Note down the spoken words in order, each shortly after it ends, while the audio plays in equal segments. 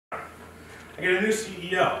I get a new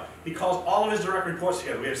CEO. He calls all of his direct reports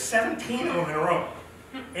together. We have 17 of them in a room.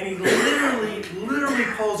 And he literally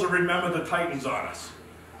pulls a Remember the Titans on us.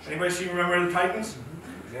 Anybody see Remember the Titans?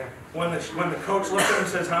 Yeah. When the coach looks at him and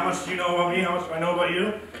says, how much do you know about me? How much do I know about you?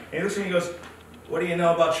 And he looks at me and he goes, what do you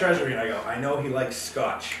know about Treasury? And I go, I know he likes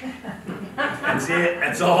scotch. That's it.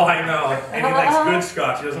 That's all I know. And he likes good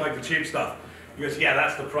scotch. He doesn't like the cheap stuff. He goes, yeah,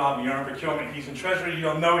 that's the problem. You're in procurement. He's in Treasury. You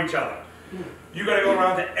don't know each other. You got to go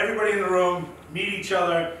around to everybody in the room, meet each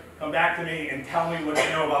other, come back to me, and tell me what you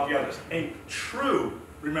know about the others. A true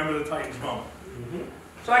Remember the Titans moment.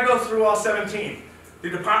 So I go through all 17. The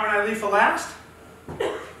department I leave for last?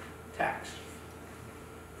 Tax.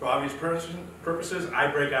 For obvious purposes, I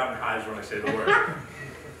break out in hives when I say the word. Right?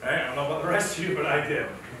 I don't know about the rest of you, but I do.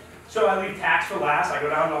 So I leave tax for last. I go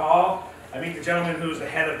down the hall. I meet the gentleman who's the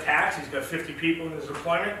head of tax. He's got 50 people in his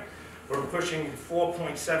employment. We're pushing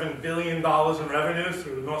 $4.7 billion in revenue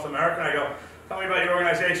through North America. I go, tell me about your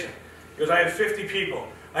organization. He goes, I have 50 people.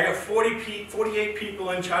 I got 48 people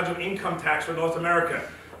in charge of income tax for North America.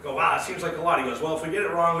 I go, wow, it seems like a lot. He goes, well, if we get it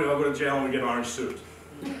wrong, we all go to jail and we get an orange suit.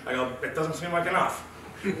 I go, that doesn't seem like enough.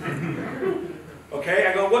 Okay,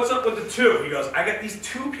 I go, what's up with the two? He goes, I got these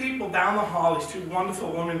two people down the hall, these two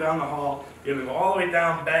wonderful women down the hall. You're going to go all the way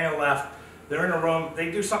down, bang a left. They're in a room.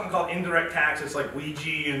 They do something called indirect tax. It's like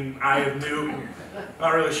Ouija and Eye of Newton.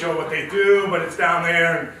 Not really sure what they do, but it's down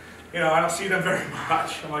there. And, you know, I don't see them very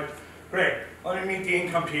much. I'm like, great, let me meet the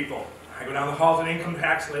income people. I go down the hall to the income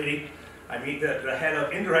tax lady. I meet the head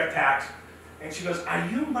of indirect tax. And she goes, are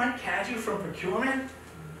you Mike Cadieux from procurement?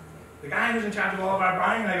 The guy who's in charge of all of our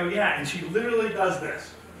buying? And I go, yeah. And she literally does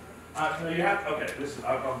this. So you have, okay,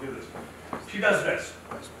 I'll do this. She does this.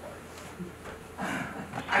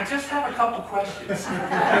 I just have a couple questions.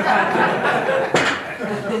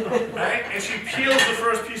 Right? And she peels the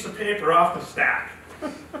first piece of paper off the stack.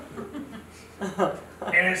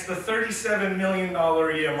 And it's the $37 million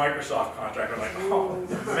a year Microsoft contract. I'm like, oh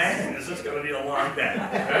man, is this going to be a long day?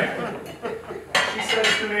 Right? She says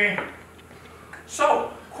to me,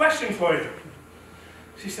 so, question for you.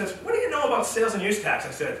 She says, what do you know about sales and use tax?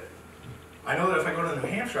 I said, I know that if I go to New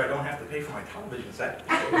Hampshire, I don't have to pay for my television set.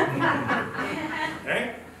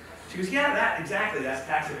 Right? She goes, yeah, that, exactly, that's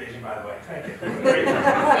tax evasion, by the way. Thank you. Great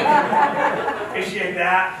job. Appreciate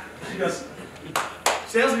that. She goes,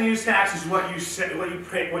 sales and use tax is what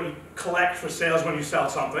you collect for sales when you sell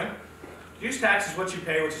something. Use tax is what you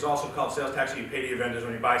pay, which is also called sales tax that you pay to your vendors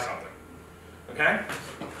when you buy something. Okay?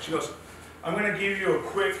 She goes, I'm going to give you a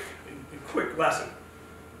quick lesson.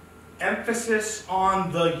 Emphasis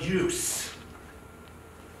on the use.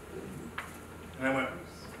 And I went,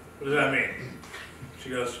 what does that mean? She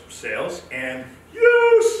goes, sales and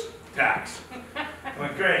use tax. I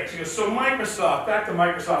went, great. She goes, so Microsoft, back to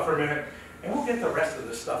Microsoft for a minute, and we'll get the rest of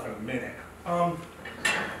this stuff in a minute.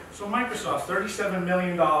 So Microsoft, $37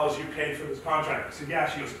 million you paid for this contract. I said, yeah.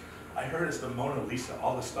 She goes, I heard it's the Mona Lisa.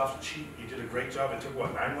 All this stuff's cheap. You did a great job. It took,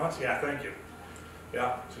 what, 9 months? Yeah, thank you.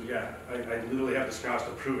 Yeah, so yeah, I literally have the scars to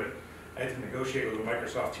prove it. I had to negotiate with the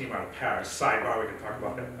Microsoft team out of Paris. Sidebar, we can talk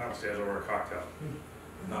about that downstairs over a cocktail.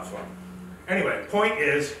 Not fun. Anyway, point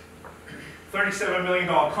is, $37 million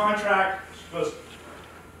contract. She goes,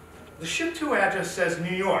 the ship to address says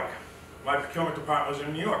New York. My procurement department was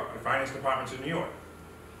in New York. My finance department's in New York.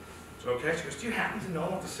 So okay, she goes, do you happen to know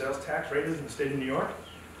what the sales tax rate is in the state of New York?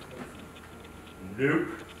 Nope.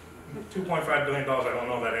 $2.5 billion, I don't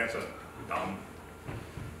know that answer. Dumb.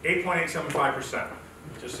 8.875%,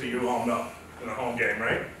 just so you all know, in a home game,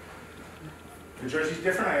 right? New Jersey's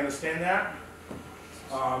different, I understand that.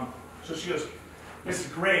 So she goes, this is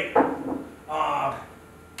great. How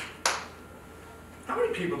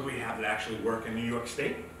many people do we have that actually work in New York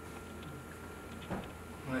State?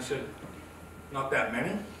 And I said, not that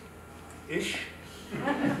many-ish.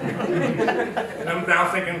 And I'm now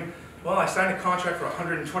thinking, well, I signed a contract for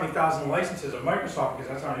 120,000 licenses at Microsoft because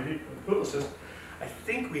that's how many people in Publicis. I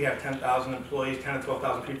think we have 10,000 employees, 10 to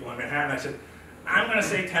 12,000 people in Manhattan. I said, I'm going to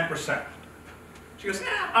say 10%. She goes,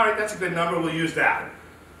 yeah, all right, that's a good number. We'll use that.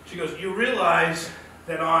 She goes, you realize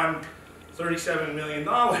that on $37 million,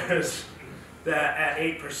 that at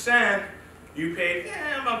 8%, you paid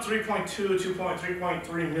about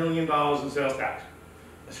 $3.3 million in sales tax.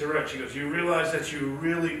 I said, right. She goes, you realize that you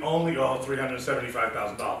really only owe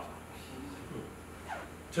 $375,000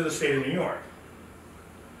 to the state of New York.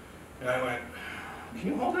 And I went, can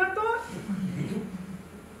you hold that thought?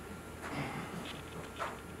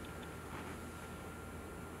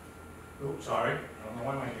 Oops, sorry. I don't know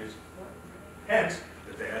why my ears. Hence,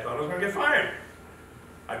 the day I thought I was going to get fired.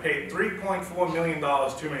 I paid $3.4 million,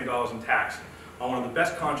 $2 million in tax on one of the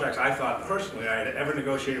best contracts I thought personally I had ever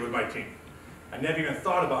negotiated with my team. I never even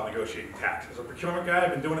thought about negotiating tax. As a procurement guy,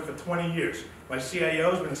 I've been doing it for 20 years. My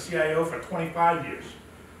CIO's been a CIO for 25 years.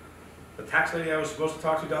 The tax lady I was supposed to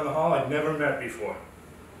talk to down the hall, I'd never met before.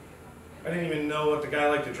 I didn't even know what the guy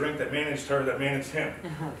liked to drink that managed her, that managed him.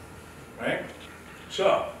 Right?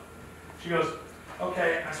 So, she goes,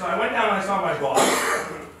 okay, so I went down and I saw my boss.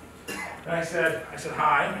 And I said,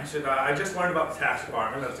 hi. I said, I just learned about the tax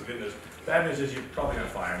department. That's the good news. Bad news is you're probably going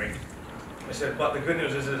to fire me. I said, but the good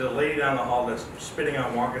news is there's a lady down the hall that's spitting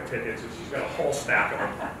on Wonka tickets, and she's got a whole stack of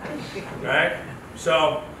them. Right?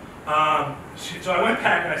 So, so I went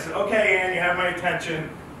back and I said, okay, Ann, you have my attention.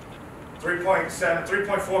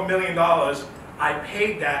 $3.4 million. I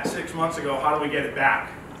paid that 6 months ago. How do we get it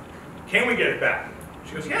back? Can we get it back?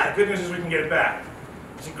 She goes, yeah, the good news is we can get it back.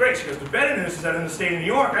 I said, great. She goes, the better news is that in the state of New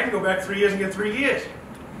York, I can go back 3 years and get 3 years.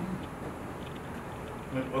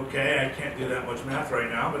 I went, okay, I can't do that much math right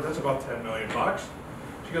now, but that's about 10 million bucks.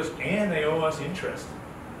 She goes, and they owe us interest.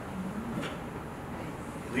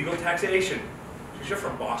 Legal taxation. She goes, you're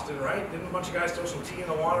from Boston, right? Didn't a bunch of guys throw some tea in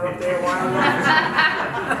the water up there a while ago?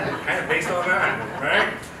 Kind of based on that,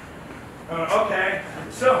 right? Okay,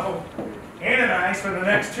 so Ann and I spent the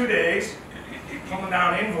next 2 days pulling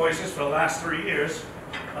down invoices for the last 3 years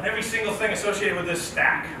on every single thing associated with this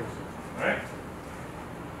stack, right?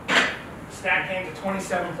 Stack came to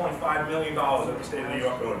 $27.5 million that the state of New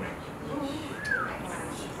York owed me.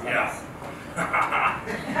 Yeah.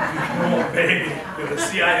 Oh, baby. Did the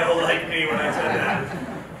CIO like me when I said that?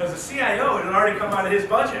 Because the CIO had already come out of his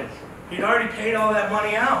budget. He'd already paid all that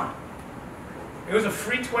money out. It was a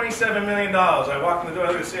free $27 million. I walked in the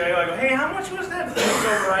door to the CIO, I go, hey, how much was that voice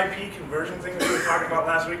over IP conversion thing that we were talking about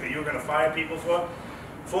last week that you were going to fire people for?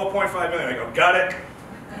 $4.5 million. I go, got it.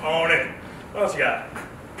 Own it. What else you got?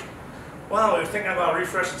 Well, we were thinking about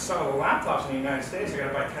refreshing some of the laptops in the United States. I got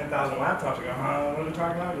to buy 10,000 laptops. I go, what are we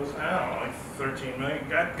talking about? He goes, I don't know, like 13 million.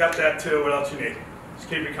 Got that too. What else you need? Just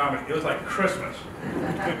keep your comment. It was like Christmas.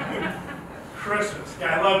 Christmas.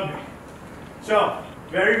 Guy loved me. So,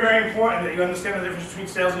 very, very important that you understand the difference between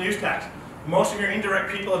sales and use tax. Most of your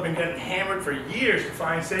indirect people have been getting hammered for years to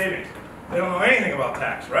find savings. They don't know anything about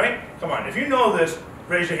tax, right? Come on, if you know this,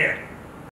 raise your hand.